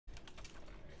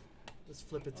Let's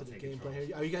flip it to the gameplay here.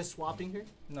 Are you guys swapping here?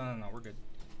 No, we're good.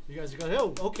 You guys are good.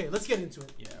 Oh, okay. Let's get into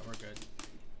it. Yeah, we're good.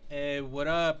 Hey, what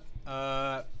up?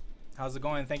 How's it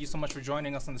going? Thank you so much for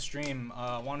joining us on the stream.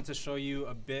 Wanted to show you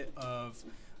a bit of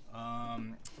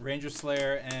Ranger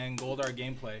Slayer and Goldar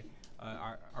gameplay.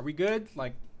 Are we good?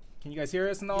 Like, can you guys hear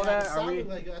us and all that? Are we?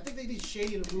 Like, I think they need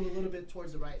Shady to move a little bit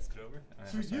towards the right. Scoot over.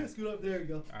 Scoot up. There you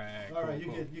go. All right.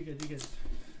 Cool. You good.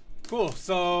 Cool.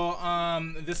 So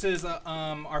this is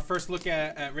our first look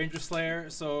at Ranger Slayer.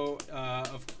 So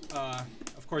of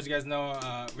course you guys know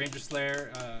Ranger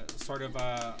Slayer, sort of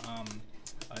an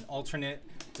alternate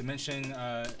dimension.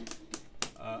 I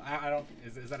don't.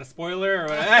 Is that a spoiler or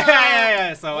what?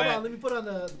 yeah. So hold on. Let me put on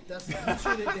the. That's. I'm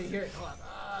sure they hear it. Hold on.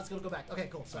 It's gonna go back. Okay.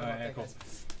 Cool. Sorry about that, cool.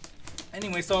 guys.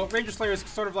 Anyway, so Ranger Slayer is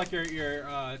sort of like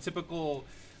your typical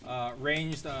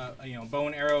ranged, bow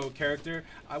and arrow character.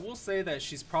 I will say that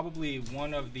she's probably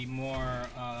one of the more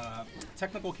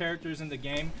technical characters in the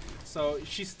game. So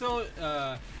she's still,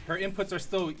 her inputs are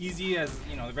still easy as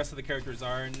the rest of the characters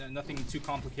are. Nothing too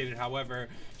complicated. However,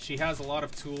 she has a lot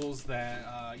of tools that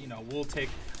will take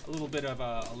a little bit of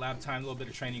a lab time, a little bit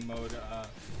of training mode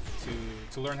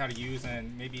to learn how to use,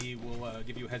 and maybe we'll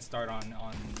give you a head start on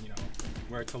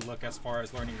where to look as far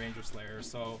as learning Ranger Slayer.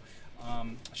 So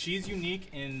she's unique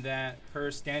in that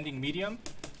her standing medium.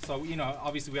 So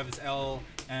obviously we have this L,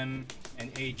 M, and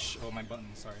H. Oh, my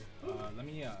button. Sorry. Let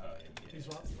me. Please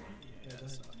swap. Yeah.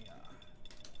 So,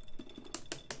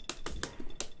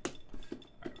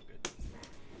 Alright, we're good.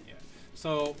 Yeah.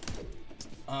 So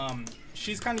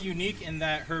she's kind of unique in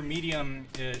that her medium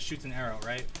shoots an arrow,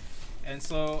 right? And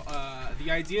so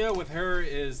the idea with her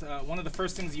is one of the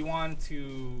first things you want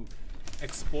to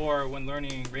explore when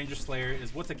learning Ranger Slayer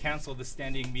is what to cancel the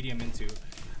standing medium into.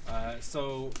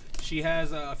 So she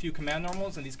has a few command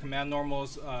normals, and these command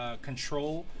normals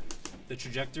control the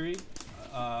trajectory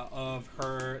of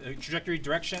her trajectory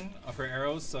direction of her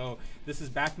arrows. So this is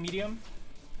back medium,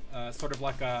 sort of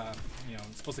like a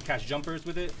it's supposed to catch jumpers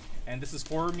with it, and this is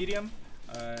forward medium.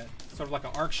 Sort of like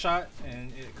an arc shot,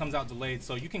 and it comes out delayed.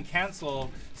 So you can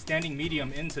cancel standing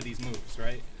medium into these moves,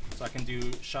 right? So I can do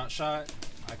shot,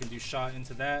 I can do shot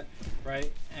into that,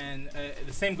 right? And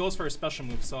the same goes for her special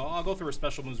moves. So I'll go through her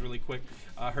special moves really quick.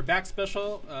 Her back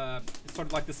special, it's sort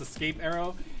of like this escape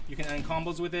arrow. You can end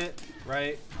combos with it,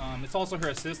 right? It's also her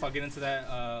assist. I'll get into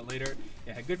that later.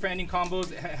 Yeah, good for ending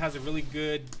combos. It has a really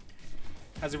good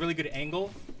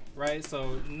angle, right?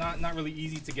 So not really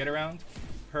easy to get around.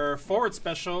 Her forward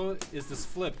special is this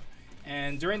flip,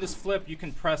 and during this flip you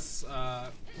can press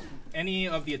any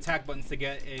of the attack buttons to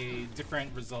get a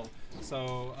different result.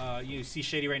 So you see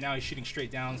Shady right now, he's shooting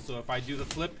straight down. So if I do the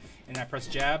flip and I press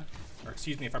jab, or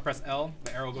excuse me, if I press L,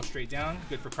 the arrow goes straight down.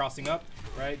 Good for crossing up,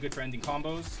 right? Good for ending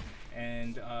combos,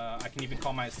 and I can even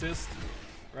call my assist,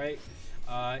 right?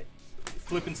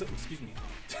 Flip into, excuse me,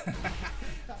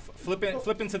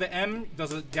 flip into the M,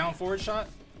 does a down forward shot.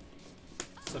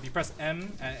 So if you press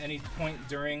M at any point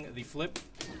during the flip,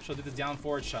 she'll do the down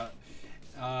forward shot.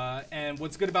 And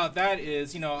what's good about that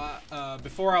is,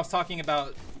 before I was talking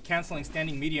about canceling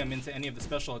standing medium into any of the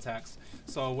special attacks.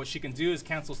 So what she can do is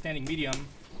cancel standing medium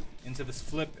into this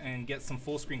flip and get some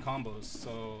full screen combos.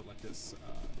 So like this,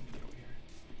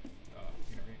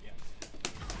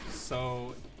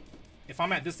 So if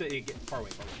I'm at this, far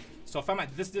away. So if I'm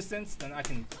at this distance, then I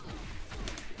can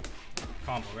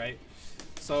combo, right?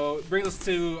 So it brings us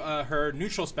to her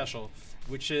neutral special,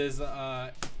 which is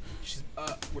we're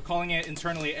calling it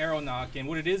internally arrow knock, and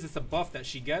what it is, it's a buff that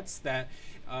she gets that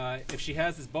if she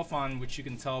has this buff on, which you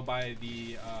can tell by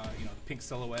the the pink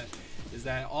silhouette, is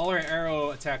that all her arrow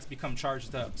attacks become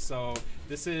charged up. So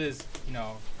this is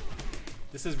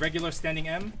this is regular standing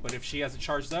M, but if she has it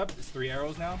charged up, it's 3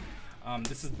 arrows now.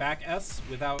 This is back S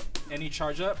without any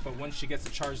charge up, but once she gets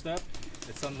it charged up,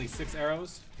 it's suddenly 6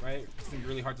 arrows, right? It's gonna be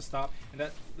really hard to stop. And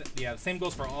the same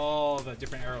goes for all the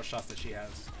different arrow shots that she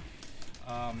has.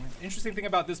 Interesting thing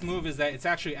about this move is that it's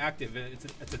actually active.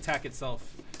 It's attack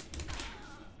itself.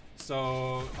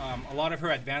 So a lot of her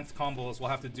advanced combos will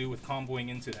have to do with comboing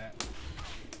into that.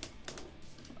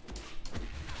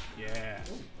 Yeah.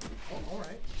 Oh, all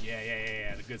right.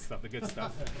 Yeah. The good stuff. Let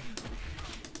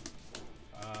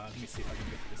me see if I can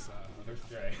get this. First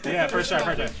try. Yeah, first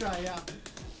try. Yeah.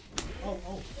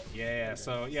 Oh. Yeah.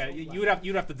 So yeah, you'd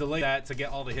have to delay that to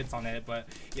get all the hits on it. But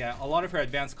yeah, a lot of her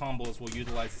advanced combos will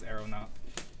utilize this arrow knock,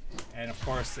 and of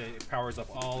course it powers up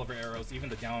all of her arrows, even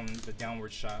the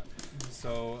downward shot.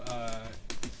 So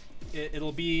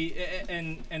it'll be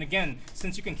and again,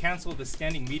 since you can cancel the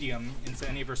standing medium into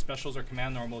any of her specials or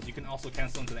command normals, you can also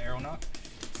cancel into the arrow knock.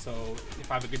 So if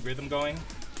I have a good rhythm going,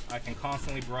 I can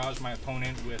constantly barrage my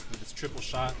opponent with this triple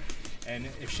shot, And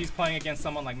if she's playing against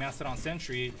someone like Mastodon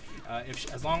Sentry,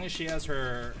 as long as she has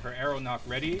her arrow knock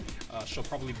ready, she'll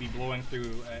probably be blowing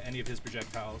through any of his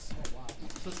projectiles. Oh, wow.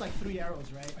 So it's like 3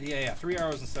 arrows, right? Yeah, 3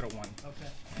 arrows instead of 1. Okay.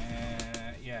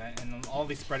 And yeah, and on all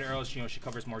these spread arrows, you know, she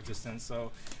covers more distance.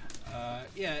 So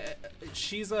yeah,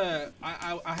 she's I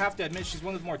have to admit, she's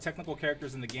one of the more technical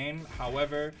characters in the game.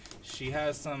 However, she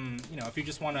has some, you know, if you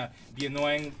just want to be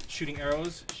annoying shooting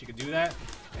arrows, she could do that.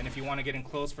 And if you want to get in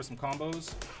close for some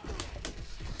combos,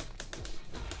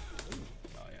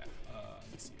 oh yeah,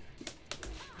 let me see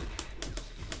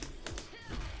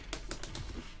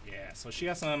here. Yeah, so she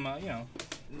has some, you know,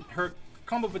 her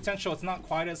combo potential, it's not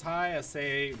quite as high as,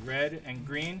 say, red and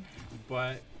green,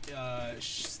 but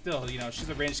still, you know, she's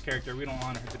a ranged character. We don't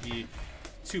want her to be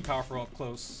too powerful up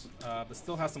close, but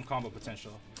still has some combo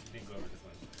potential.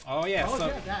 Oh yeah, Oh, so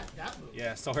yeah, that move.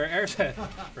 yeah, so her air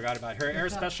forgot about it. Her air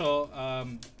special.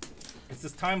 It's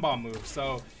this time bomb move.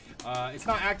 So it's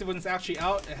not active when it's actually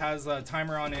out. It has a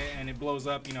timer on it and it blows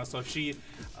up. You know, so if she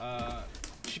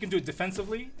can do it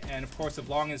defensively, and of course, if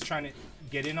Long is trying to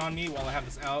get in on me while I have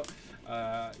this out,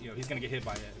 you know, he's gonna get hit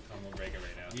by it. Combo breaker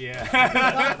right now.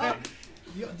 Yeah.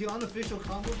 The unofficial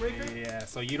combo breaker? Yeah,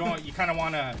 so you kind of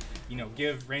want to, you know,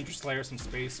 give Ranger Slayer some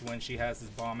space when she has this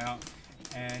bomb out.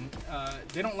 And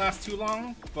they don't last too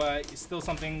long, but it's still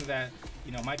something that,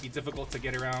 you know, might be difficult to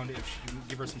get around if you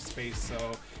give her some space.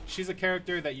 So she's a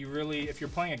character that you really, if you're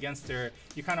playing against her,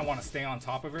 you kind of want to stay on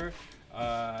top of her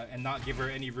and not give her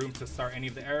any room to start any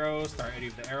of the arrows, start any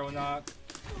of the arrow knock.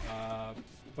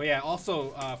 But yeah,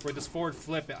 also for this forward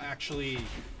flip,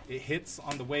 it hits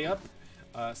on the way up.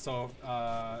 So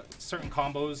certain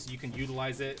combos, you can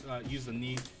utilize it, use the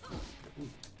knee.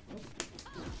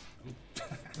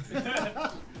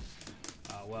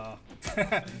 Well,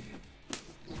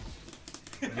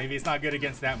 maybe it's not good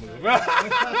against that move.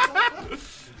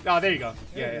 Oh, there you go.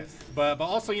 Yeah. But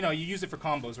also, you know, you use it for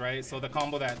combos, right? So the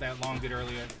combo that Long did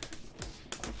earlier.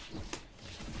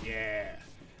 Yeah.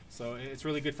 So it's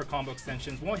really good for combo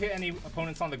extensions. Won't hit any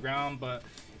opponents on the ground, but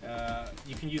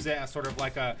you can use it as sort of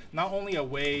like not only a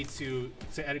way to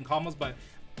end combos, but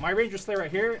my Ranger Slayer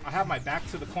right here, I have my back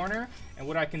to the corner, and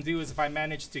what I can do is if I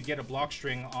manage to get a block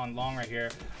string on Long right here,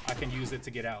 I can use it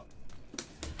to get out.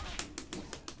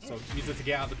 So use it to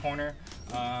get out of the corner.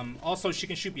 Also, she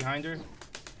can shoot behind her.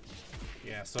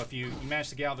 Yeah, so if you manage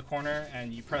to get out of the corner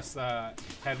and you press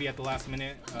heavy at the last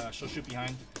minute, she'll shoot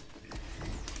behind.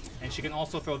 And she can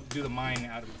also do the mine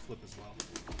out of the flip as well.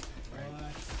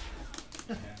 Right.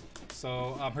 Yeah.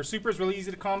 So her super is really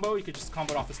easy to combo. You could just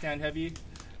combo it off the stand heavy.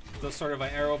 Does sort of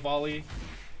an arrow volley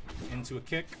into a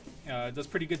kick. Does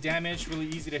pretty good damage, really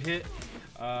easy to hit,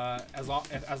 as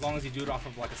long as you do it off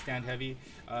of like a stand heavy.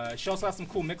 She also has some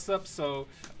cool mix-ups, so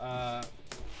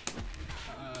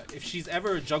if she's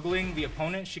ever juggling the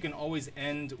opponent, she can always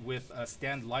end with a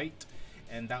stand light,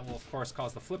 and that will of course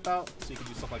cause the flip out, so you can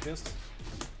do stuff like this.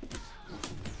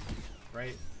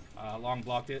 Right? Long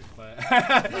blocked it, but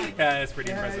yeah, it's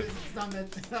pretty impressive. It's not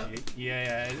meant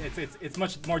yeah, it's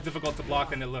much more difficult to block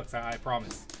than it looks. I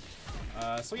promise.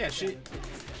 So yeah,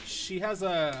 she has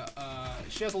a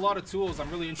lot of tools. I'm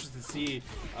really interested to see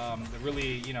the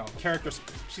really, you know, characters.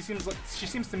 She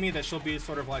seems to me that she'll be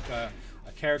sort of like a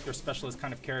character specialist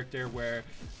kind of character where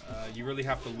you really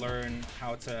have to learn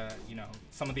how to, you know,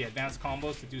 some of the advanced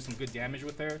combos to do some good damage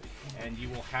with her, and you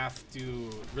will have to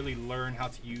really learn how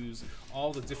to use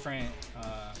all the different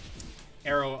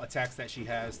arrow attacks that she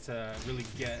has to really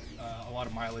get a lot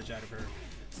of mileage out of her.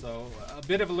 So a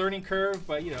bit of a learning curve,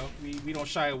 but you know, we don't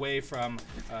shy away from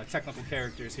technical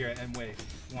characters here at Nway.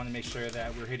 We want to make sure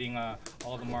that we're hitting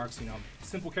all the marks, you know,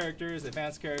 simple characters,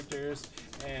 advanced characters,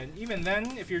 and even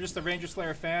then, if you're just a Ranger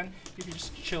Slayer fan, you can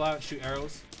just chill out and shoot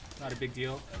arrows. Not a big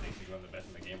deal. I think she's one of the best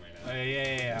in the game right now.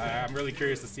 Yeah, I'm really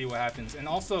curious to see what happens. And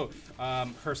also,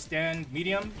 her stand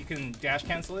medium, you can dash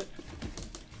cancel it.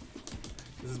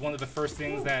 This is one of the first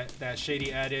things that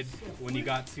Shady added when you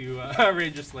got to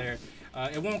Ranger Slayer.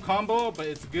 It won't combo, but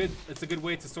it's a good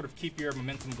way to sort of keep your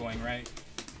momentum going, right?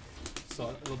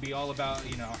 So it'll be all about,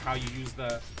 you know, how you use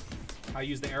the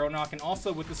arrow knock, and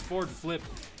also with this forward flip.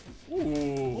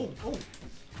 Ooh.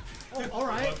 Oh, all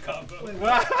right. Wait,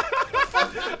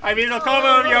 I mean, it'll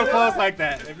combo if you're up close like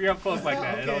that. If you're up close like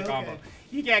that, Okay, it'll combo.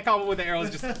 You can't combo with the arrows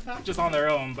just on their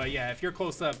own, but yeah, if you're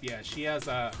close up, yeah, she has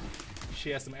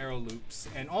some arrow loops.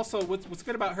 And also, what's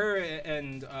good about her,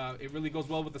 and it really goes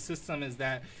well with the system, is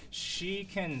that she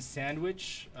can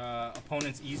sandwich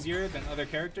opponents easier than other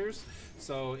characters.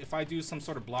 So if I do some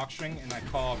sort of block string and I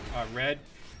call red,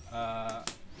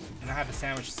 and I have to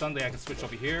sandwich Sunday, I can switch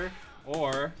over here,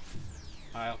 or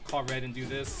I'll call red and do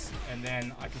this, and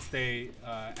then I can stay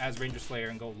as Ranger Slayer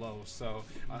and go low. So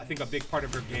I think a big part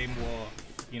of her game will,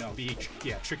 you know, be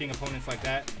tricking opponents like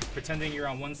that, pretending you're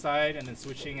on one side and then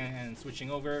switching and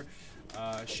switching over,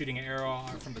 shooting an arrow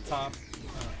from the top,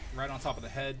 right on top of the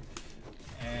head,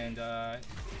 and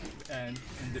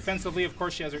defensively, of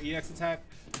course, she has her EX attack,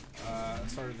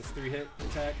 sort of this 3-hit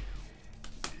attack,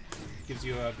 gives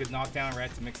you a good knockdown,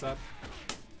 right, to mix up.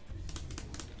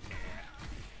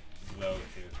 Low,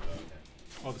 too,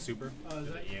 Oh, the super.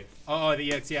 the EX. Oh,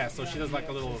 the EX, yeah. So she does like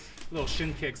a little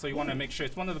shin kick. So you want to make sure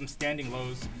it's one of them standing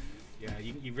lows. Yeah,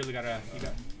 you really gotta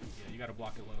you gotta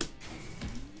block it low.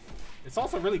 It's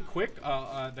also really quick.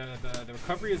 The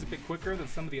recovery is a bit quicker than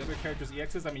some of the other characters'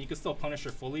 EXs. I mean, you can still punish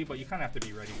her fully, but you kind of have to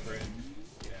be ready for it.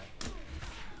 Yeah.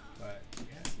 But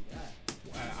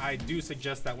I do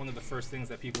suggest that one of the first things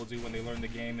that people do when they learn the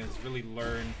game is really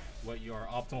learn what your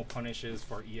optimal punish is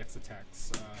for EX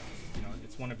attacks. You know,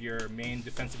 it's one of your main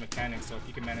defensive mechanics, so if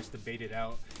you can manage to bait it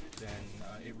out, then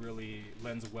it really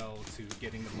lends well to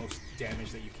getting the most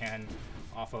damage that you can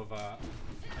off of an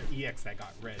EX that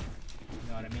got red. You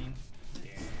know what I mean?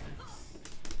 Yeah.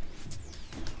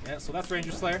 Yeah, so that's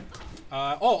Ranger Slayer.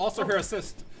 Also her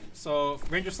assist. So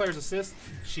Ranger Slayer's assist,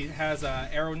 she has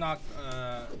arrow knock,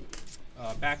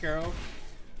 back arrow,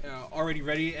 already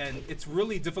ready, and it's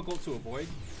really difficult to avoid.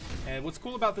 And what's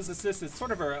cool about this assist is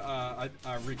sort of a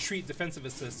retreat defensive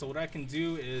assist. So what I can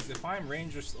do is if I'm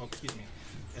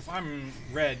if I'm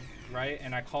red, right,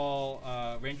 and I call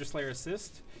Ranger Slayer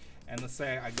assist, and let's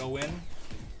say I go in,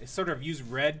 it sort of use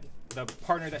red, the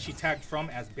partner that she tagged from,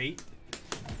 as bait.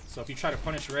 So if you try to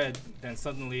punish red, then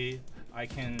suddenly I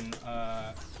can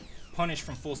punish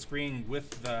from full screen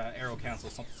with the arrow cancel,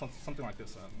 something like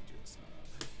this.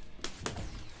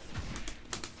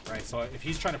 Right, so if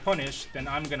he's trying to punish, then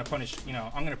I'm gonna punish, you know,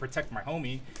 I'm gonna protect my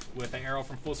homie with an arrow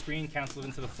from full screen, canceled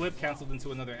into the flip, canceled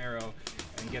into another arrow,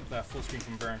 and get the full screen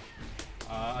from burn.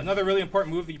 Another really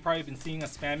important move that you've probably been seeing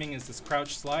us spamming is this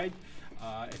crouch slide.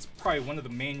 It's probably one of the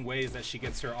main ways that she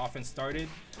gets her offense started.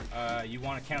 You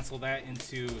want to cancel that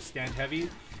into stand heavy,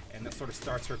 and that sort of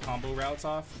starts her combo routes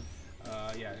off.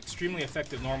 Yeah, extremely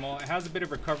effective normal. It has a bit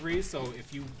of recovery, so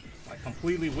if you like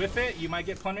completely whiff it, you might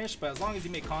get punished, but as long as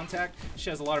you make contact, she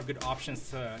has a lot of good options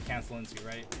to cancel into,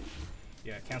 right?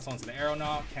 Yeah, cancel into the arrow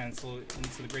knock, cancel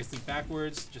into the Grace Leap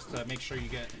backwards, just to make sure you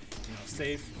get, you know,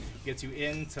 safe. Gets you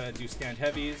in to do stand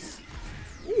heavies.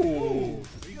 Ooh,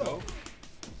 there you go.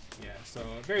 Yeah, so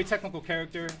a very technical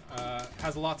character,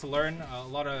 has a lot to learn, a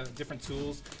lot of different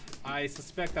tools. I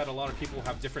suspect that a lot of people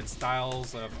have different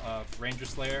styles of Ranger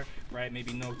Slayer, right?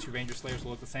 Maybe no two Ranger Slayers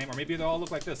will look the same, or maybe they all look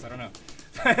like this, I don't know.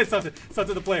 It's up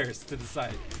to the players to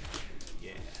decide.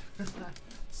 Yeah.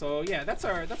 So yeah, that's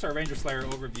our Ranger Slayer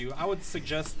overview. I would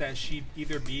suggest that she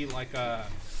either be like a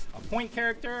point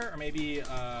character or maybe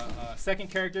a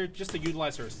second character, just to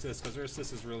utilize her assist, because her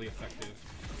assist is really effective,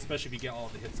 especially if you get all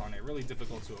of the hits on it. Really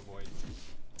difficult to avoid.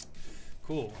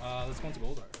 Cool, let's go into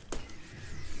Goldar.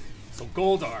 So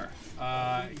Goldar,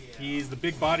 he's the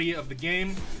big body of the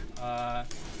game.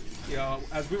 You know,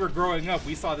 as we were growing up,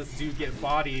 we saw this dude get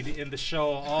bodied in the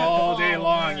show all day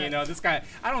long. You know, this guy,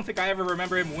 I don't think I ever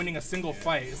remember him winning a single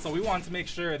fight. So we wanted to make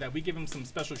sure that we give him some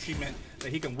special treatment,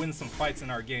 that he can win some fights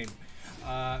in our game.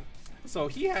 So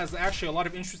he has actually a lot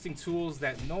of interesting tools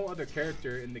that no other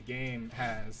character in the game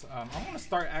has. I want to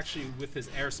start actually with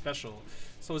his air special.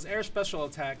 So his air special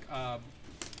attack,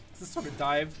 this sort of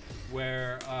dive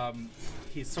where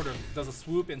he sort of does a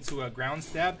swoop into a ground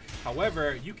stab.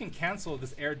 However, you can cancel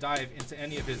this air dive into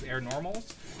any of his air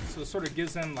normals, so it sort of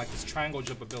gives him like this triangle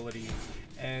jump ability.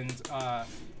 And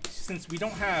since we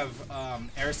don't have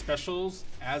air specials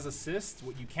as assist,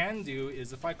 what you can do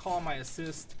is if I call my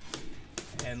assist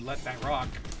and let that rock,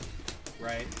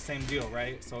 right, same deal,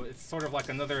 right? So it's sort of like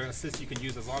another assist you can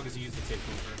use as long as you use the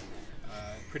takeover.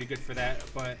 Pretty good for that.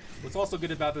 But what's also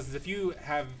good about this is if you're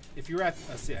at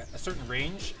a certain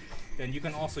range, then you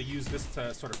can also use this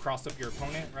to sort of cross up your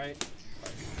opponent, right?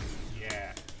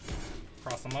 Yeah,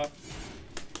 cross them up.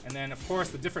 And then of course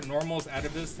the different normals out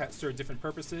of this serve different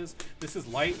purposes. This is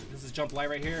light. This is jump light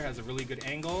right here. Has a really good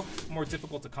angle. More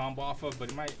difficult to combo off of,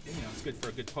 but it might, you know, it's good for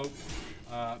a good poke.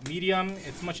 Medium,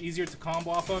 it's much easier to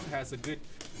combo off of. Has a good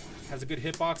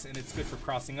hitbox, and it's good for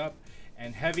crossing up.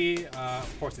 And heavy,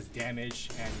 of course, it's damage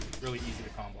and really easy to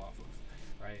combo off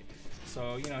of, right?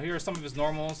 So, you know, here are some of his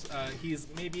normals. He's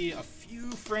maybe a few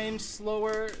frames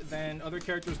slower than other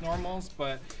characters' normals,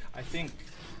 but I think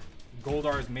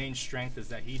Goldar's main strength is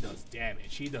that he does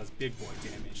damage. He does big boy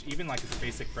damage. Even like his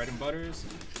basic bread and butters,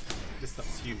 this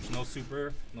stuff's huge. No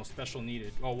super, no special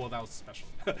needed. Oh, well, that was special.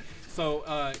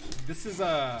 So, this is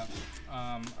a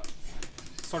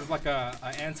sort of like a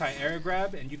anti-air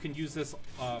grab, and you can use this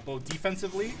both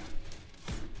defensively,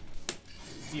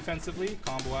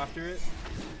 combo after it,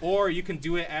 or you can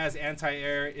do it as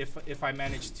anti-air if I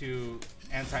manage to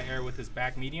anti-air with his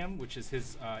back medium, which is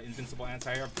his invincible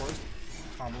anti-air, of course.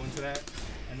 Combo into that.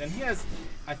 And then he has,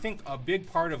 I think, a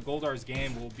big part of Goldar's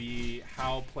game will be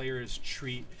how players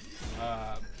treat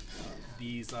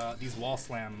these wall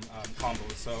slam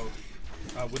combos. So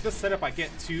with this setup, I get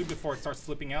 2 before it starts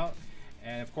flipping out,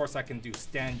 and of course I can do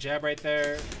stand jab right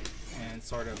there and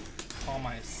sort of call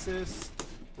my assist,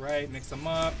 right? Mix them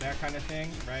up, that kind of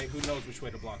thing, right? Who knows which way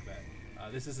to block that?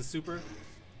 This is a super.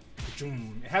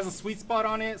 It has a sweet spot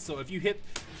on it, so if you hit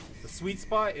the sweet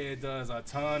spot, it does a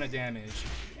ton of damage.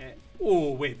 And,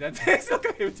 oh wait, that's still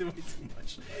going to way too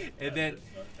much. And then,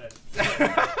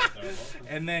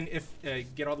 and then if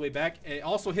get all the way back, it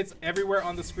also hits everywhere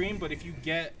on the screen. But if you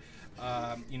get,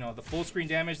 you know, the full screen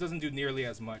damage, doesn't do nearly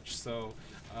as much. So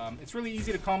it's really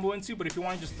easy to combo into. But if you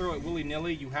want to just throw it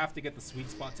willy-nilly, you have to get the sweet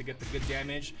spot to get the good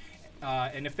damage.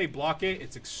 And if they block it,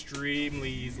 it's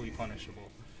extremely easily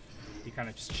punishable. He kind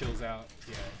of just chills out.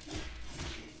 Yeah.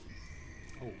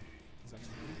 Oh. Is that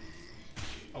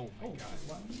oh my god.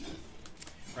 Wow.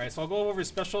 Right, so I'll go over his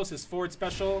specials. His forward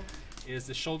special is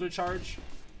the shoulder charge.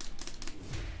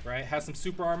 Right, has some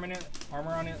super armor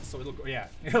on it, so it'll go, yeah,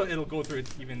 it'll go through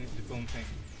its own thing.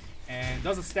 And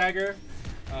does a stagger.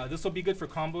 This will be good for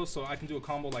combos, so I can do a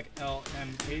combo like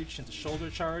LMH into shoulder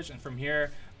charge, and from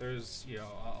here there's, you know,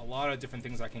 a lot of different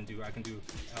things I can do. I can do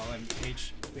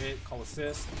LMH bit, call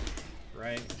assist,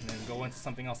 right, and then go into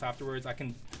something else afterwards. I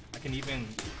can even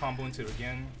combo into it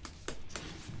again.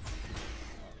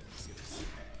 Let's see this.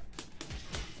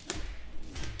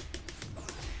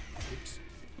 Oops.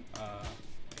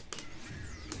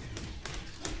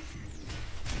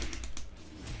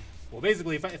 Well,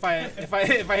 basically, if I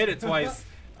hit it twice,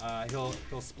 he'll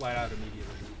splat out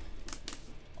immediately.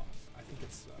 I think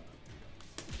it's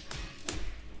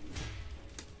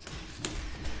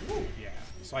yeah.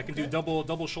 So I can do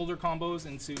double shoulder combos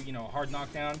into, you know, hard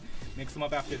knockdown, mix them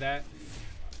up after that.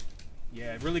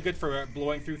 Yeah, really good for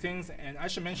blowing through things. And I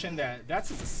should mention that that's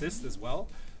his assist as well.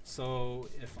 So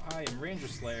if I am Ranger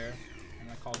Slayer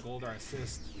and I call Goldar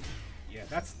assist, yeah,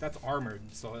 that's armored.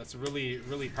 So that's a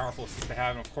really powerful assist to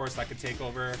have. And of course, I could take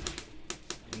over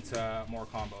into more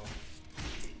combo.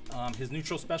 His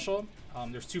neutral special,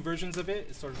 there's 2 versions of it.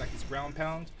 It's sort of like this ground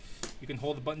pound. You can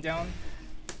hold the button down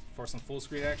for some full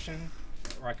screen action,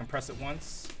 or I can press it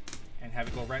once and have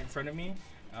it go right in front of me.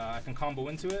 I can combo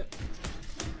into it,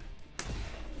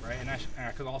 right? And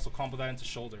I could also combo that into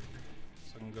shoulder.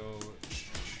 So I can go,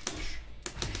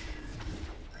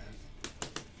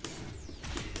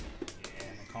 yeah,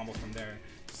 and combo from there.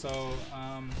 So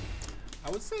I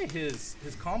would say his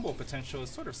combo potential is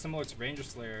sort of similar to Ranger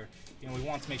Slayer. You know, we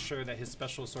want to make sure that his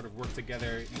specials sort of work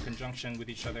together in conjunction with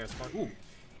each other as far. Ooh,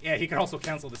 yeah, he can also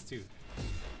cancel this too.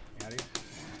 Got it?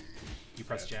 You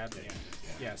press jab.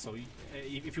 Yeah. So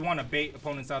if you want to bait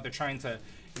opponents out, they're trying to,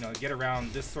 you know, get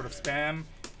around this sort of spam,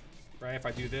 right? If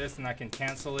I do this, then I can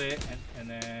cancel it, and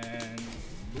then,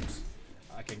 oops,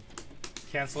 I can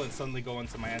cancel it and suddenly go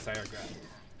into my anti-air grab,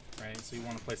 right? So you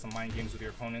want to play some mind games with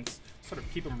your opponents, sort of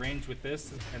keep them ranged with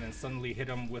this, and then suddenly hit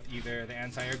them with either the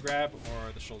anti-air grab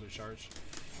or the shoulder charge.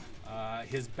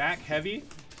 His back heavy,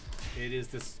 it is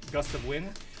this Gust of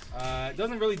Wind. It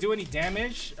doesn't really do any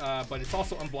damage, but it's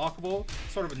also unblockable,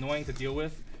 sort of annoying to deal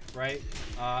with, right?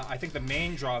 I think the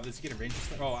main draw of this, get a Ranger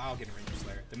Slayer. Oh, I'll get a Ranger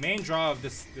Slayer. The main draw of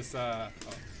this oh, yeah,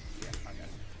 I got it.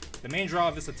 The main draw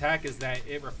of this attack is that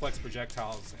it reflects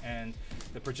projectiles, and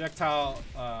the projectile,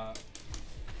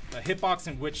 the hitbox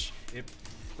in which it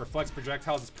reflects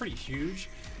projectiles is pretty huge.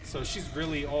 So she's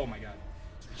really, oh my god.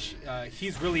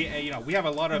 He's really, you know, we have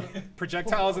a lot of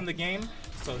projectiles in the game,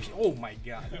 so oh my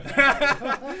god.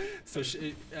 So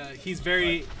he's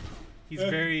very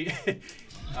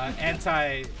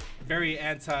anti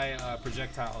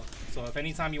projectile. So if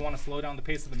anytime you want to slow down the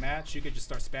pace of the match, you could just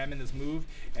start spamming this move,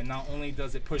 and not only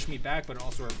does it push me back, but it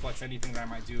also reflects anything that I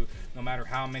might do, no matter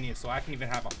how many. So I can even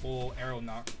have a full arrow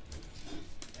knock,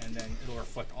 and then it'll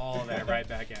reflect all of that right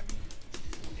back at me.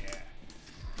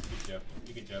 Yeah.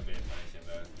 You can jump in,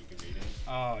 and you can read it.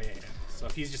 Oh yeah. So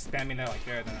if he's just spamming that like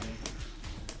there, then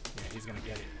yeah, he's gonna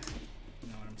get it. You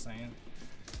know what I'm saying?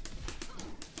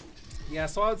 Yeah.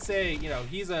 So I would say, you know,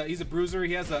 he's a bruiser.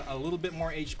 He has a little bit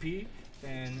more HP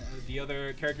than the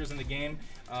other characters in the game.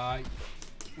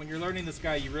 When you're learning this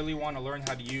guy, you really want to learn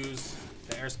how to use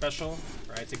the air special,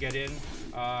 right, to get in.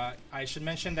 I should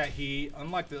mention that he,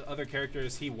 unlike the other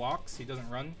characters, he walks. He doesn't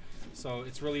run. So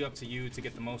it's really up to you to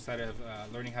get the most out of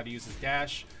learning how to use his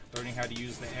dash, learning how to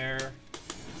use the air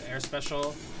air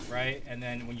special, right? And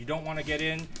then when you don't want to get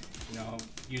in, you know,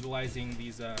 utilizing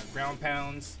these ground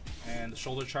pounds and the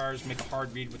shoulder charge, make a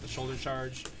hard read with the shoulder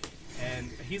charge.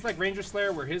 And he's like Ranger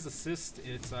Slayer, where his assist,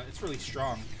 it's really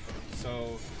strong.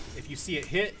 So if you see it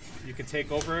hit, you can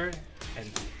take over and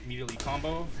immediately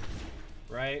combo,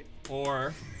 right?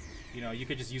 Or, you know, you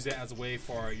could just use it as a way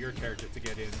for your character to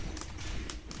get in.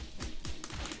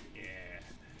 Yeah.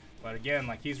 But again,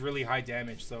 like, he's really high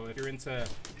damage. So if you're into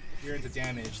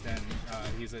damage, then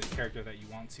he's a character that you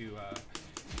want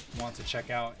to check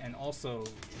out. And also,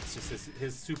 it's just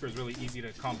his super is really easy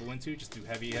to combo into. Just do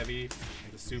heavy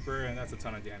into super, and that's a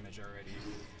ton of damage already.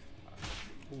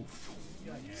 Oof.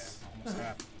 Yeah, almost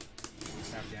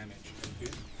half damage.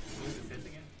 Who's the fifth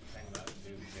again?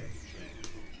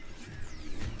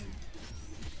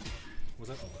 Was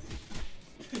that?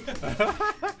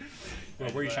 Well,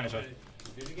 where are you trying to show? Do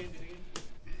it again,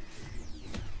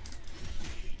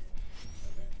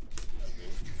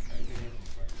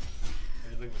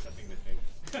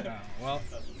 Well,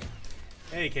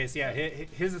 in any case, yeah,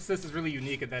 his assist is really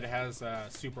unique in that it has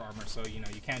super armor, so you know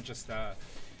you can't just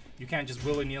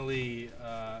willy-nilly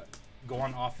go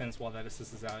on offense while that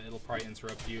assist is out. It'll probably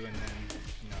interrupt you, and then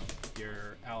you know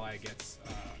your ally gets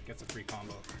a free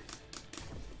combo.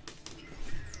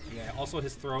 Yeah. Also,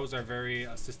 his throws are very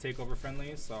assist takeover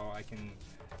friendly, so I can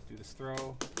do this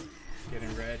throw, get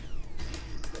in red.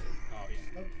 Oh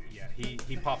yeah, yeah.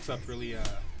 He pops up really.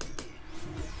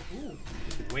 Ooh.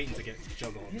 Waiting to get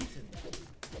juggled.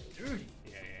 Dirty.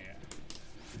 Yeah.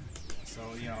 So,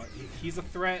 you know, he's a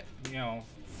threat, you know,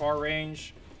 far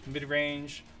range, mid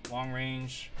range, long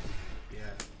range. Yeah.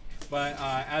 But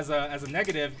as a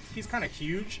negative, he's kind of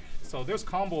huge. So there's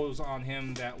combos on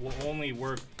him that will only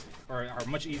work or are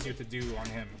much easier to do on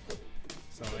him.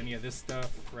 So any of this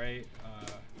stuff, right?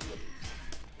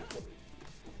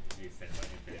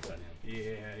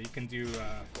 Yeah, you can do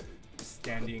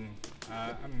standing.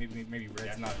 Maybe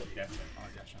red's not. Oh, dash,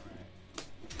 alright.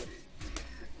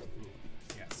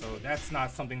 Yeah, so that's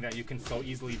not something that you can so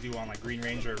easily do on like Green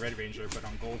Ranger or Red Ranger, but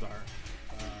on Goldar,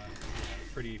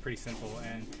 pretty simple.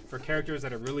 And for characters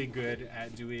that are really good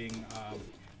at doing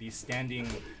these standing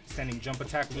jump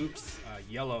attack loops,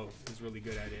 Yellow is really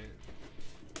good at it.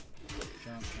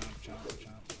 Jump.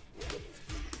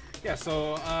 Yeah,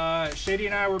 so Shady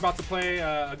and I were about to play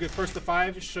a good first to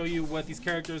 5, show you what these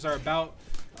characters are about.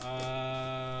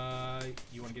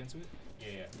 You want to get into it?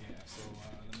 Yeah. So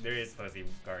there is fuzzy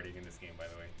guarding in this game, by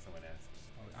the way. Someone asked.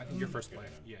 Oh, I think your first play.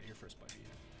 Yeah, your first play.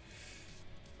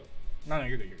 Yeah. No,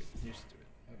 you're good. You just do it.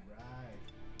 Alright.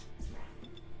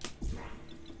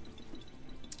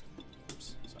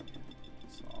 Oops, sorry.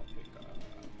 So I'll pick.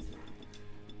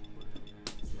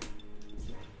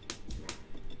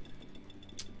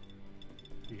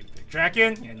 You can pick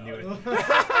Draken. Yeah, knew it. Knew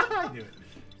it.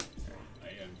 I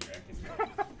am Draken.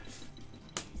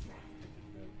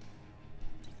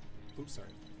 Oops, sorry.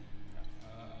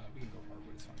 We can go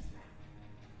hardwood, it's fine.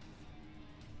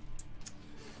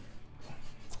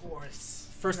 Of course.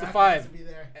 First to Draken 5. has to be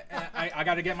there. I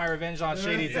got to get my revenge on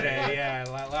Shady today. Yeah,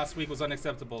 last week was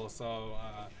unacceptable, so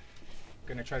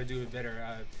gonna try to do it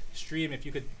better. Stream, if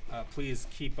you could please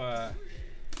keep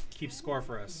score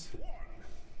for us.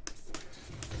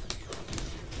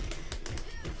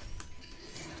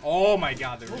 Oh my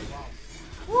God, they're really.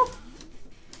 Woo.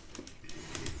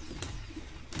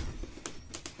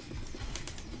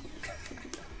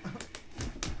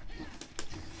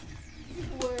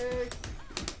 Wait.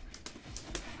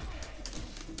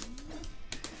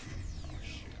 Oh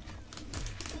shit.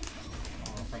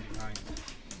 Oh, from behind.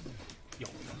 Yo.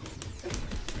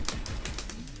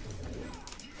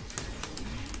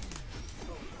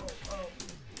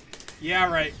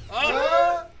 Yeah, right.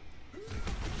 Oh!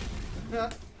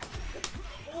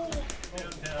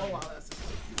 Oh wow, that's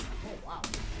oh wow.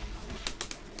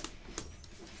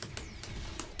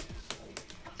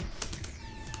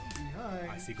 Behind.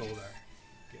 I see Goldar.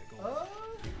 Get Goldar.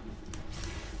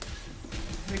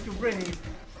 Make it rain.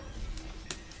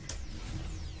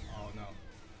 Oh no.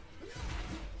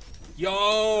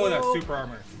 Yo, that's super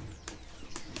armor.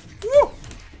 Woo!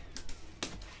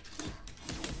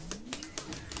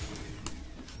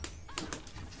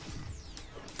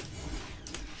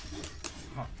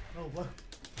 Huh. Oh what?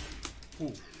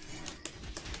 Ooh.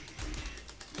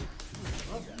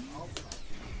 Love that.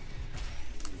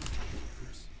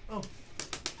 Oops. Oh.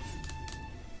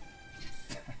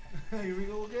 Here we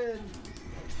go again.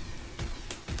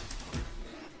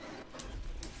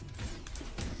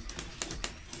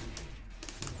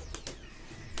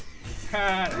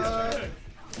 Nice try.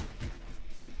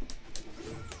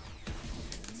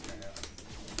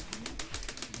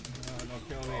 No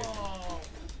kill me. Oh.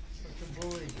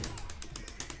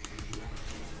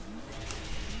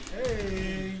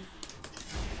 Hey.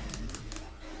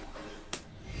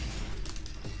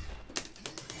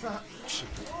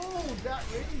 Oh, that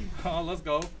range. Oh, let's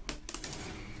go.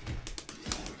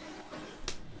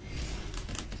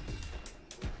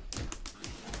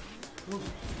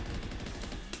 Oof.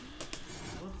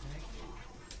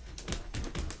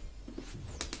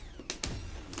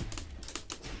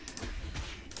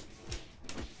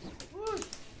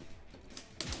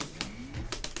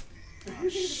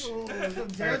 Oh,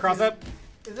 Alright, cross up.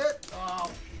 Is it?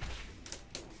 Oh.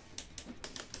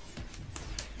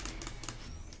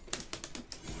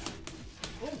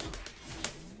 Oh.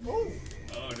 Oh.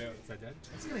 Oh no. Is that dead?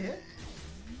 It's gonna hit?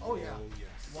 Oh yeah. Oh,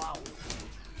 yes. Wow.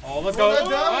 Oh, let's Roll go. that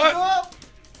down, Ah! go up.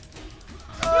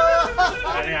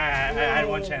 I had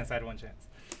one chance. I had one chance.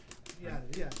 Yeah,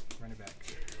 yeah. Run it back.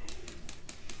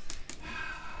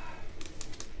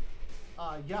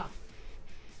 Yeah.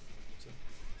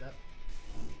 That.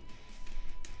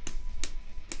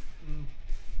 Mm.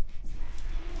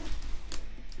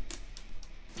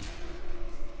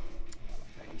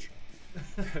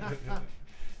 It's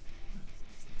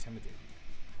intimidating.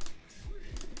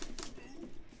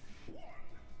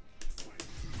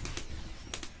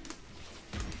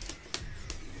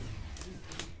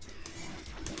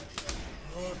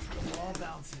 Oh, it's the ball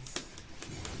bounces.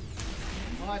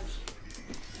 Watch.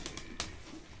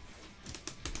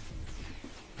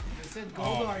 They said Oh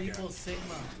Goldar my God. equals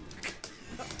Sigma.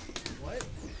 What?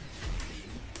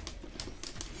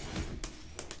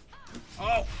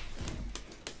 Oh!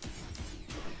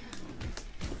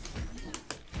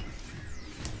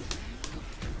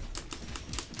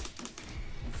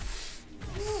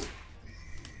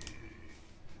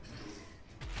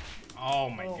 Oh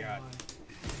my Oh God.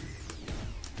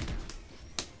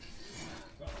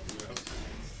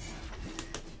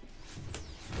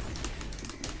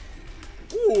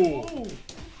 Ooh! Ooh.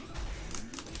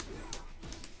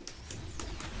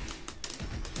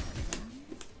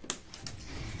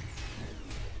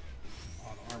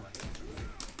 Oh, the armor.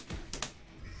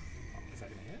 Oh, is that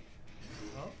gonna hit?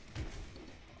 Oh.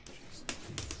 Jeez.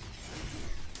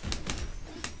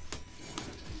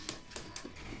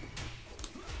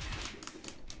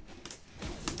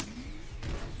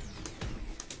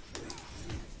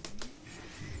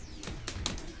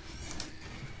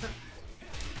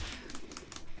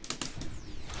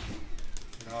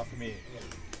 Get off of me.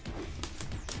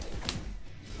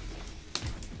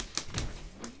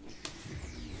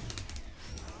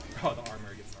 Oh, the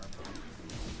armor gets armor.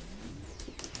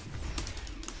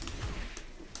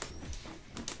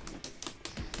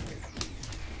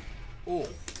 Oh.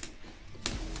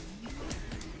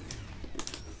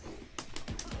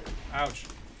 Ouch.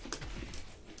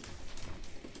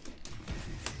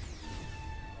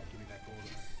 Oh, give me that gold.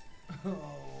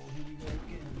 Oh, here we go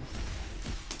again.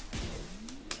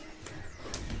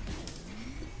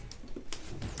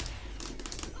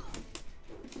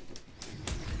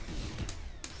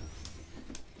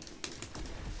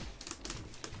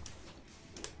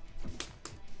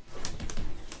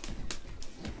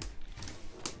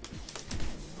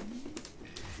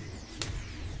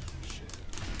 Shit.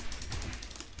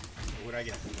 What'd I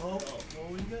get? Oh,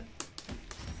 what we get?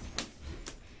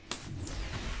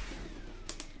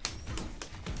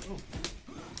 Oh.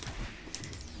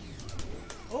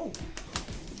 Oh.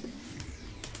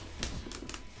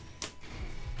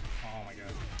 Oh my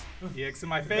God. EX in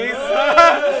my face!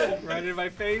 Right in my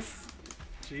face!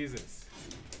 Jesus.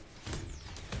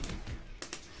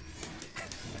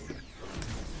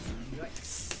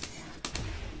 Yikes.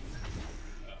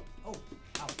 Oh,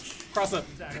 ouch. Cross up.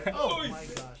 That hurt. Oh my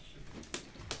gosh.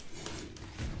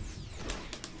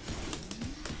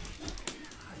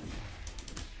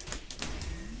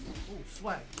 Oh,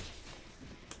 swag.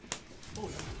 Oh,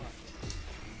 that's fun.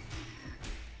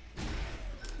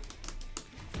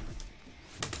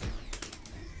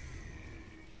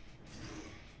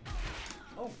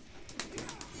 Oh.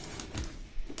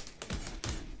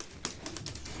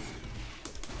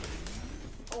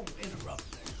 Oh, interrupt.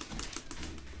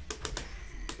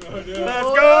 Oh no.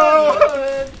 Let's go!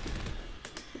 Good.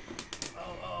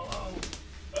 Oh.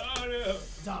 Oh no.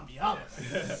 Zombie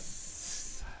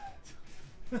Alice.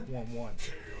 1-1.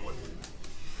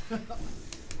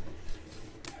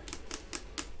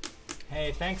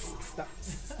 Hey, thanks,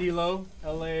 Stilo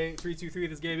LA323.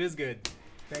 This game is good.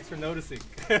 Thanks for noticing.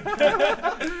 Yeah,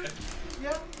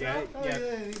 Yeah.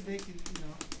 they can,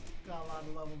 got a lot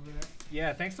of levels there.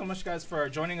 Yeah, thanks so much, guys, for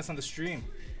joining us on the stream.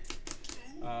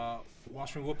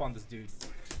 Watch me whoop on this dude.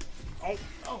 Oh,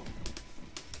 Oh,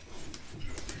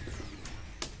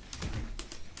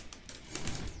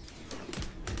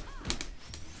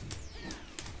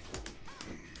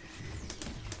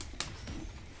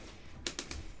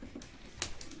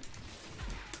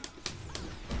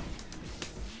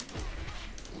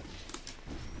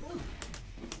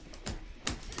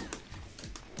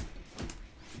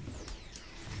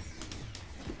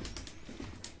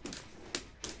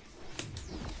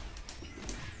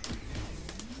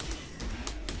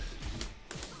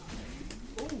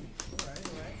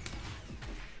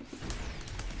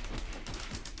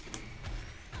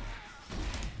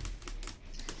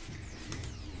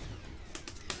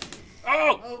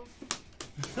 Oh!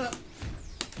 Oh.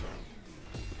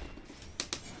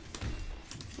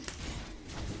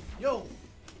 Yo.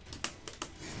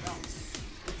 Bounce.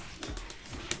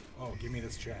 Oh, give me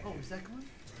this jack. Oh, is that going?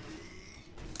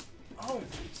 Oh.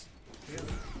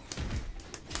 Really?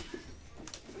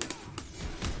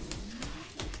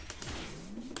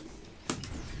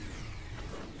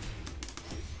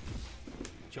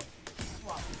 Yo.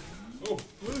 Swap. Oh.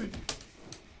 Hey.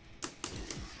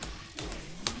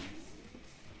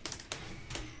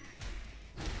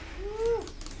 Woo.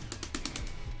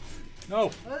 No.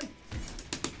 Hey.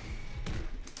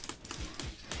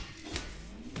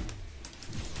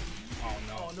 Oh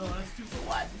no. Oh no, that's 2 for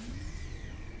what?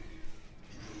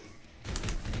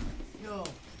 Yo.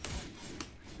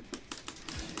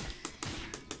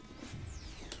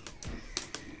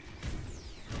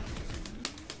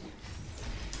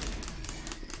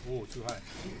 Oh, too high.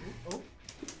 Oh.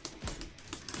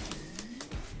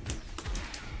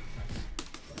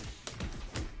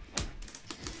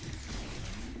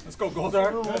 Let's go,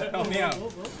 Goldar. Whoa, whoa, Help me whoa, out. whoa,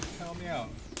 whoa. Help me out.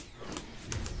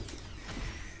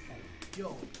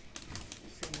 Yo.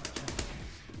 So much.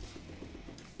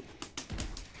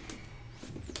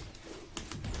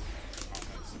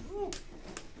 Woo.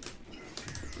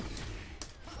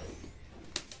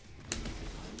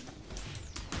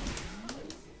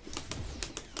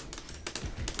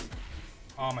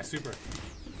 Oh, my super.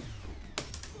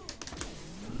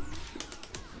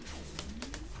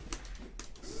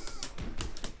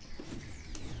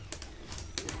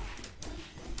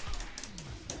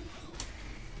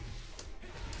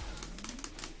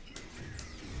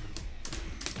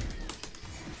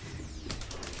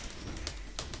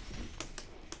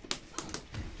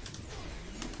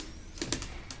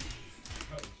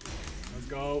 Let's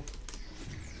go.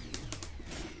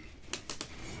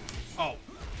 Oh.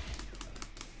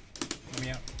 Let me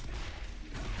out.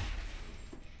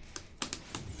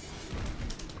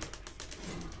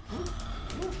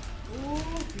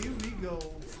 Oh, here we go.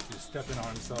 He's stepping on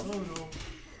himself. Oh no.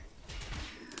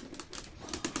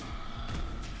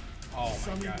 Oh my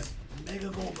Summons god. Mega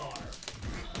Goldar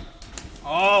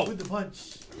Oh! with the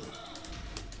punch.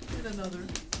 And another.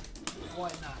 Why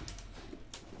not?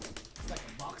 It's like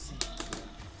a boxing.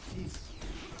 Jeez.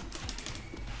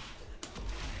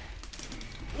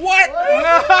 What?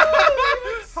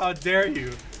 How dare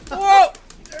you? Whoa!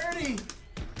 Dirty.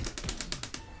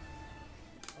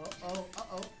 Oh.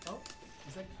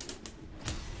 Is that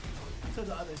to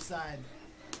the other side?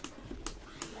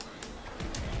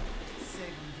 Save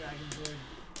him, Dragon Bird.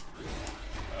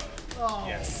 Oh.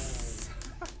 Yes.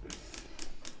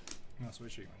 No,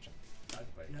 switch you, Munch.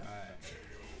 I'd play. Yeah. Alright.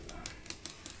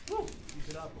 Woo. Keep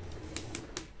it up.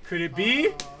 Could it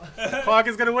be? Clock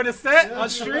is gonna win a set on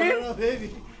stream? No, baby.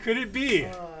 Could it be?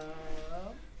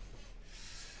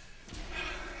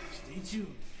 Stay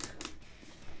tuned.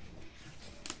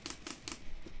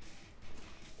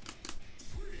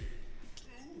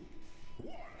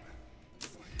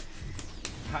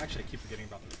 Actually, I keep forgetting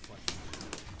about the reflection.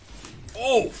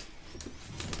 Oh!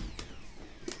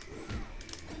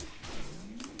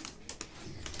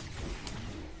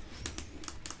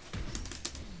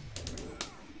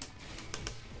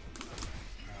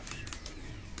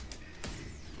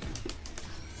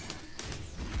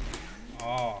 Oh.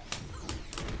 Oh,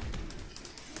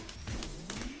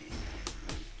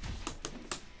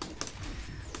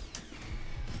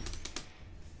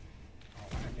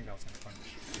 I didn't think I was gonna punch.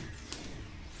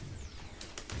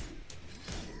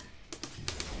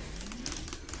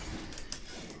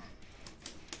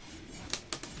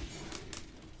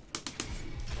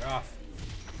 You're off.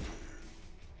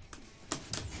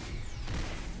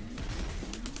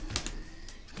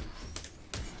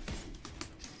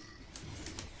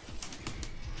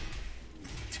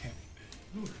 Damn.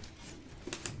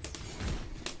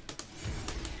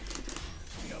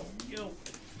 Yo.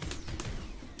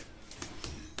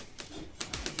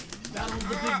 Battle of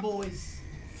the big boys.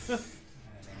 I'm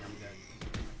dead.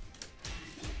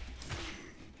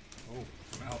 Oh,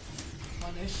 I'm out.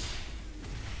 Punish.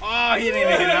 Oh, he didn't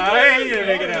make it out. He didn't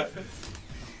make it out.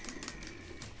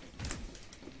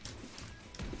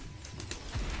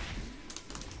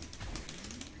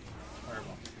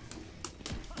 Horrible.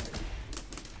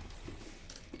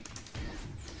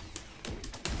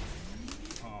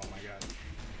 Oh my god.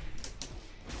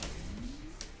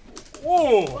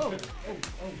 Whoa! Oh.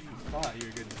 Thought you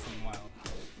were good in something wild.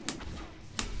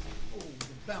 Oh,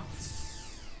 the bounce.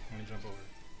 I'm gonna jump over.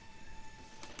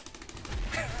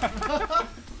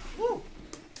 Woo.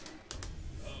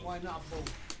 Why not both?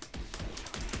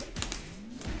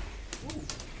 Ooh.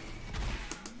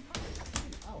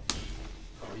 Ouch.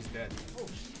 Oh, he's dead. Oh,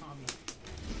 Tommy.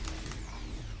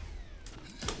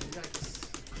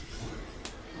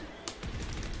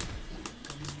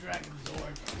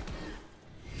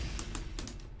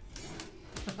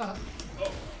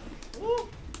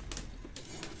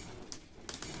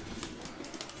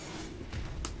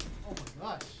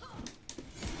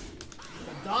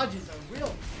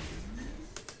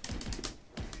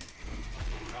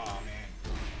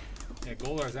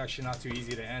 Goldar is actually not too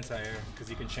easy to anti-air because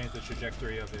he can change the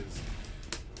trajectory of his.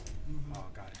 Oh,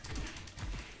 got it.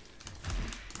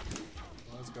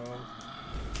 Let's go.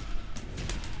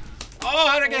 Oh,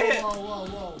 how'd I get hit? Whoa, whoa,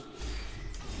 whoa.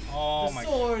 Oh The my.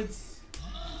 swords.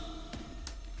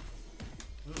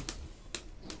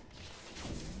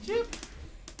 Chip.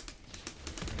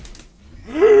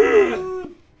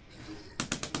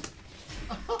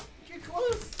 Get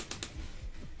close.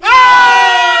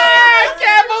 Ah! I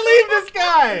can't believe this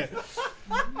guy!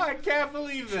 I can't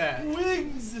believe that.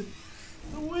 Wings.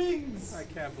 The wings. I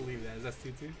can't believe that. Is that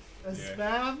Tutu? A Yeah.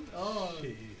 spam? Oh,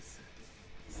 Jeez.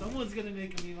 someone's gonna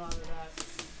make a meme out of that.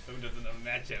 Who doesn't have a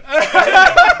matchup?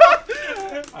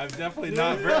 I'm definitely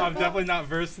not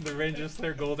versed in the Ranger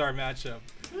Slayer Goldar matchup.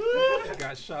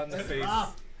 Got shot in the It's face.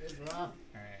 rough. It's rough.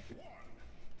 Alright.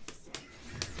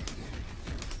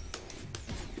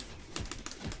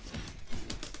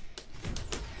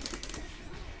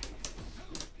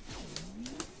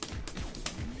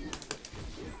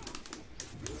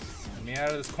 Get me out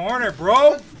of this corner,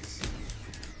 bro!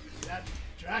 That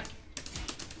track.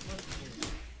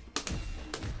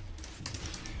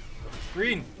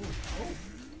 Green. Oh.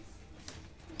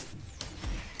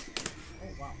 Oh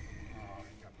wow.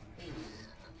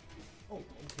 Oh, okay.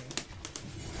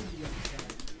 Pretty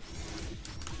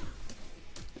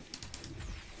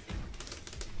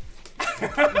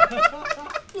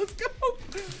Let's go!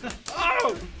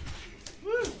 Oh!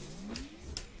 Woo.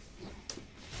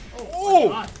 Oh!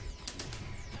 My God.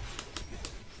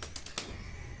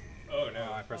 Oh no.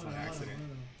 Oh, I pressed on accident.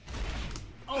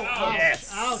 Oh, ouch,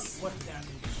 Yes. ouch. What damage?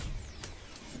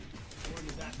 Where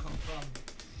did that come from?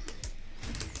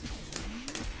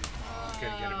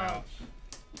 Couldn't get him out.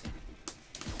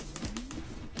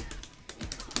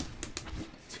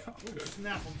 Ooh,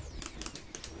 snap him.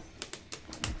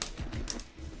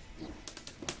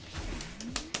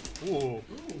 Ooh. Ooh.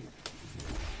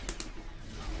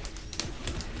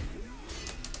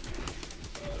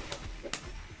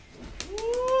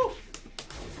 Ooh.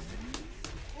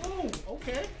 Ooh,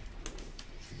 okay.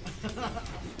 Oh,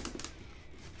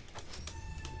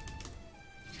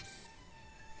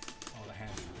 the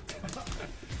hand.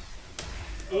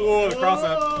 Ooh, the cross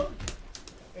up. Oh.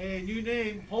 A new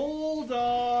name,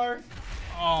 Holdar.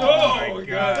 Oh, my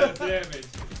god. Damage.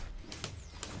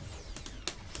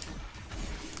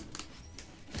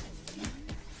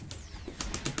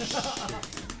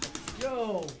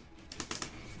 Yo.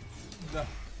 No.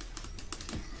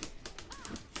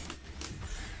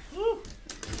 Woo.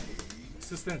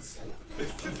 Assistance.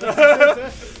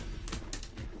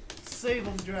 Save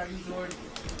him, Dragon Sword.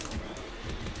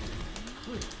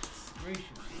 Goodness gracious.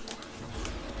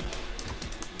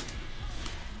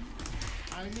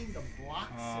 Timing the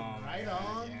blocks Oh, and my right God.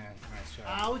 on. Yeah, nice shot.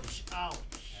 Ouch, ouch.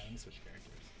 Yeah, let me switch characters.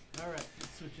 Alright,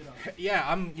 let's switch it up.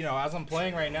 Yeah, as I'm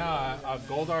playing right now,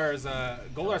 Goldar's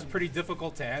pretty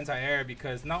difficult to anti-air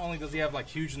because not only does he have like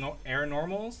huge air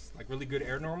normals, like really good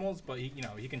air normals, but he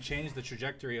can change the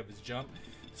trajectory of his jump.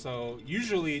 So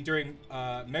usually during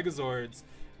Megazords,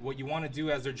 what you want to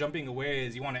do as they're jumping away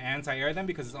is you want to anti-air them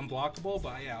because it's unblockable.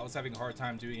 But yeah, I was having a hard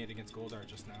time doing it against Goldar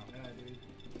just now. Yeah, dude.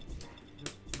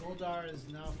 Goldar is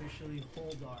now officially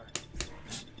Holdar.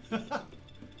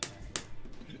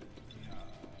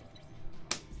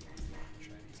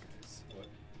 Try these guys. What?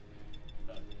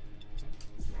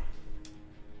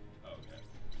 Oh, okay.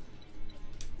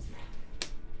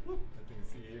 Woo. Nothing to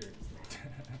see here.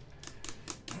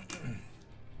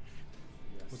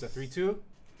 Was that 3-2?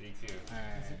 3-2.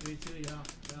 That's a 3-2, yeah.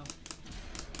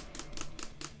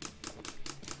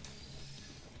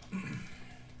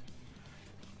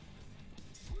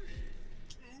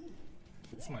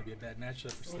 This might be a bad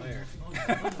matchup for Slayer. Oh,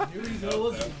 here he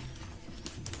goes.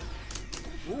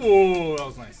 Ooh, that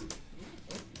was nice.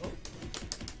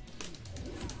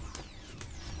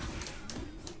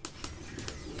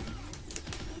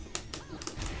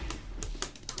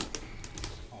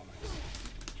 Oh, nice.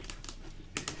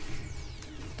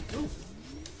 Ooh.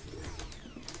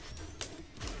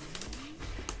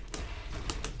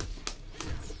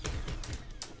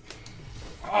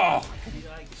 Oh!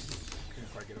 Yikes.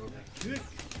 Couldn't quite get over it. Good.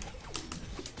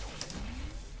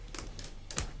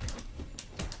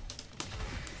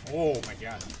 Oh my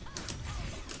god.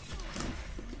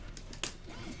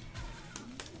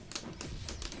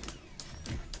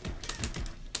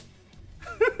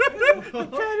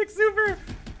 Panic Super!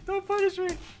 Don't punish me!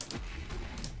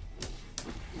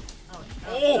 Ouch, ouch,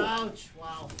 Oh. ouch.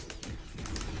 Wow.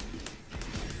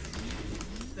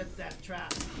 Set that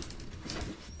trap.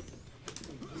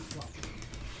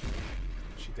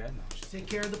 She dead now. She's Take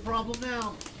care of the problem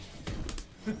now.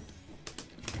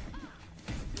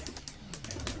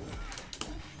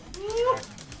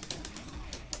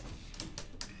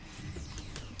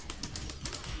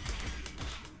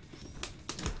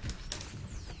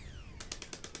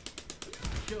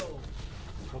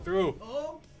 through.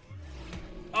 Oh.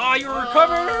 Oh, you were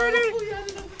recovered already. Oh, you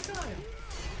had enough time.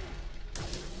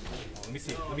 Oh, let me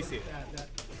see. Oh, Let me see. look at that.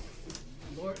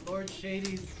 Lord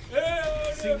Shady's Oh,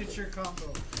 no. signature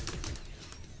combo.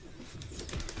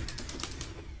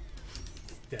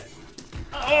 Dead.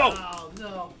 Oh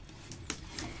no.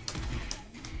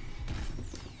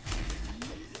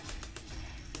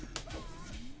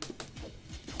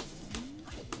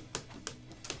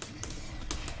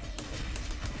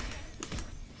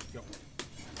 Yo.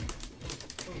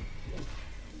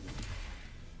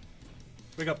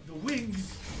 Wake up. The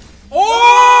wings.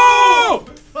 Oh!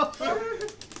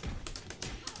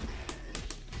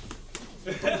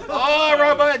 Oh,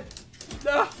 Robert!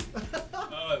 No.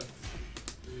 Oh,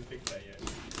 didn't fix that yet.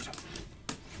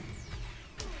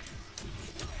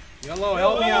 Yellow,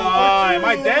 help me out. Oh, am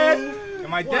I dead?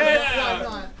 Am I dead? Why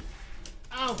not?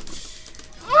 Ouch.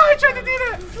 Oh, I tried to do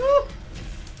that.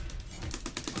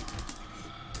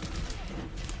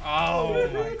 Oh my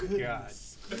god.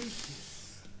 Goodness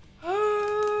gracious.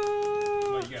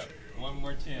 Well, you got one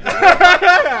more chance.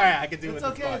 I can do it It's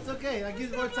with okay, the it's squad. okay. That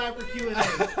gives more time for Q&A.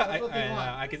 That's what they want.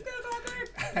 I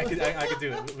can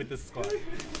do it with this squad.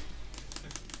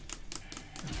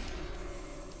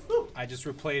 I just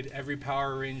replayed every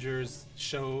Power Rangers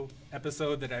show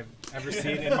episode that I've ever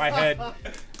seen in my head.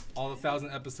 All 1,000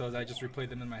 episodes, I just replayed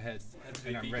them in my head,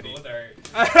 and I'm ready.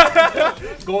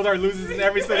 Goldar loses in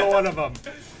every single one of them.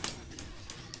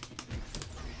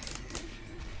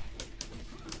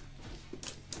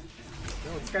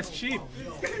 Yo, this guy's cheap.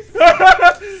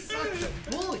 Such a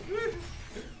bully.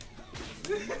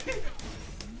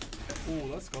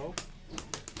 Ooh, let's go.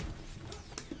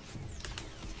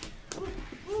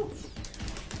 Ooh.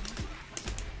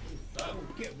 Oh,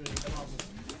 get rid of the bubble.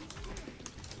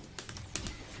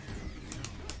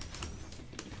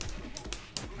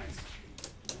 Nice.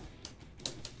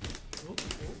 Oh,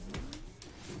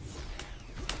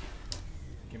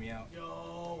 Get me out.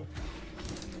 Yo.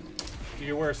 Do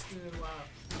your worst. Wow.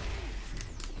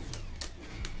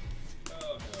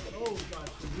 Oh, no. Oh gosh,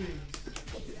 the wings.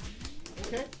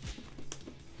 Okay.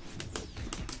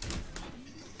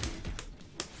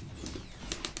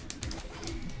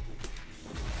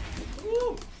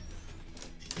 Ooh.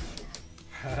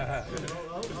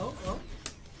 Oh.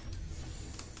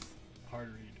 Hard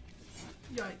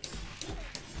read. Yikes.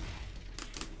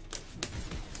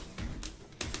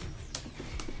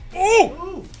 Oh!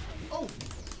 Ooh. Oh.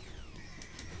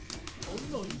 Oh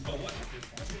no. Oh, what?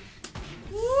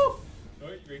 Woo. Oh,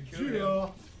 you're killing him. Yeah.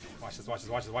 Watch this, watch this,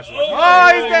 watch this, watch this. Oh,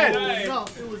 Oh, he's dead! It was Nice.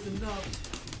 enough. It was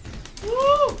enough.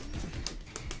 Woo!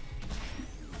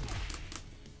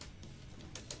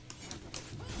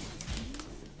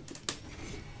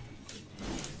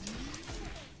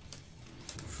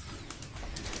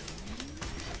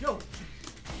 Yo.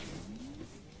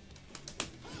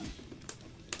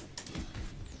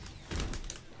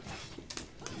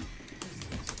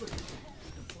 Split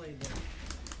the play there.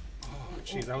 Oh,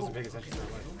 jeez, that was the biggest entry for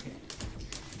life. Okay.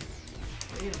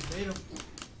 Bait him.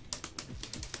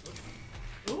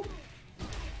 Ooh.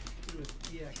 Do it,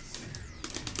 DX.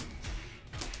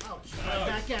 Ouch. Right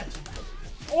back at you.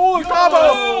 Oh, Yo! combo!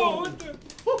 Oh, what the?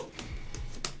 Woo.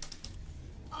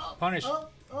 Punish.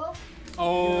 Up.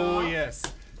 Oh, Yeah. yes.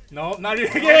 No, not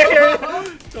even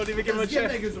again. Don't even give him a Let's get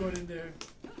chance. Megazord in there.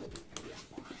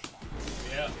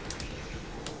 Yeah.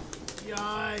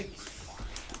 Yikes.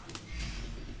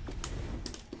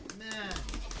 Man.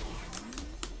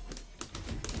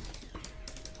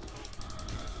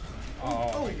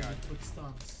 Oh, my god. Quick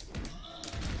stunts.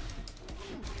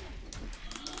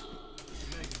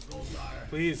 Mega Goldar.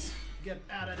 Please. Get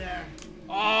out of there.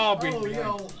 Oh, bring Oh, me yo.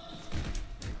 down.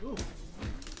 Ooh.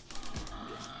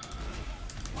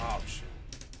 Ouch.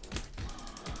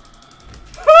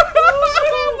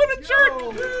 What What a jerk!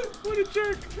 Yo. What a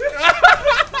jerk!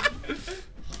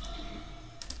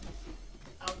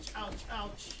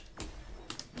 Ouch.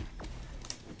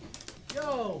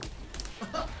 Yo.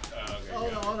 Oh, okay,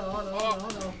 Hold go.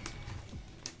 on.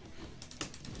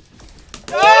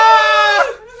 Ah!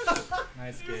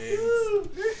 Nice games. Woo.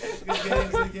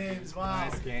 Good games. Wow.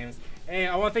 Nice games. Hey,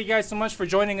 I want to thank you guys so much for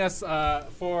joining us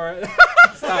for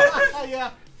stop.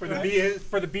 Yeah. For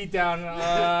the beatdown.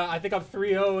 I think I'm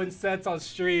 3-0 in sets on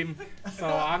stream, so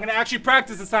I'm gonna actually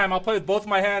practice this time. I'll play with both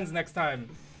my hands next time,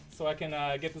 so I can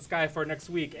get this guy for next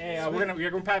week. Hey, we're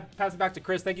gonna pass it back to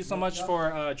Chris. Thank you so much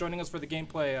for joining us for the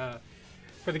gameplay.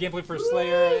 For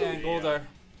Slayer and Goldar.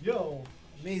 Yo.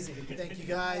 Amazing. Thank you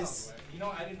guys. You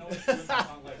know, I didn't know what to do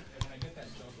about, like, when I get that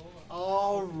juggle.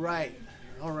 All right.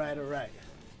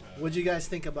 What'd you guys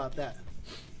think about that?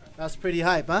 That was pretty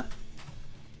hype, huh?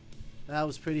 That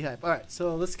was pretty hype. All right,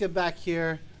 so let's get back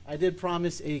here. I did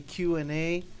promise a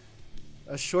Q&A,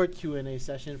 a short Q&A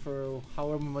session for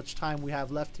however much time we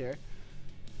have left here.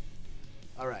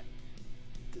 All right.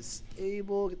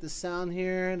 Disable, get the sound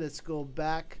here. Let's go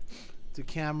back to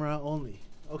camera only.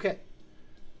 Okay.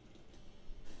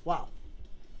 Wow.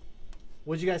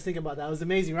 What'd you guys think about that? It was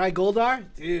amazing, right? Goldar?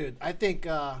 Dude, I think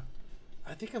I'm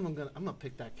gonna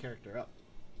pick that character up.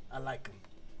 I like him.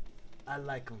 I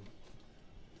like him.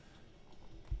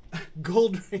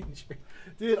 Gold Ranger.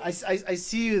 Dude, I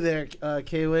see you there,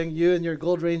 K-Wing. You and your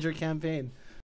Gold Ranger campaign.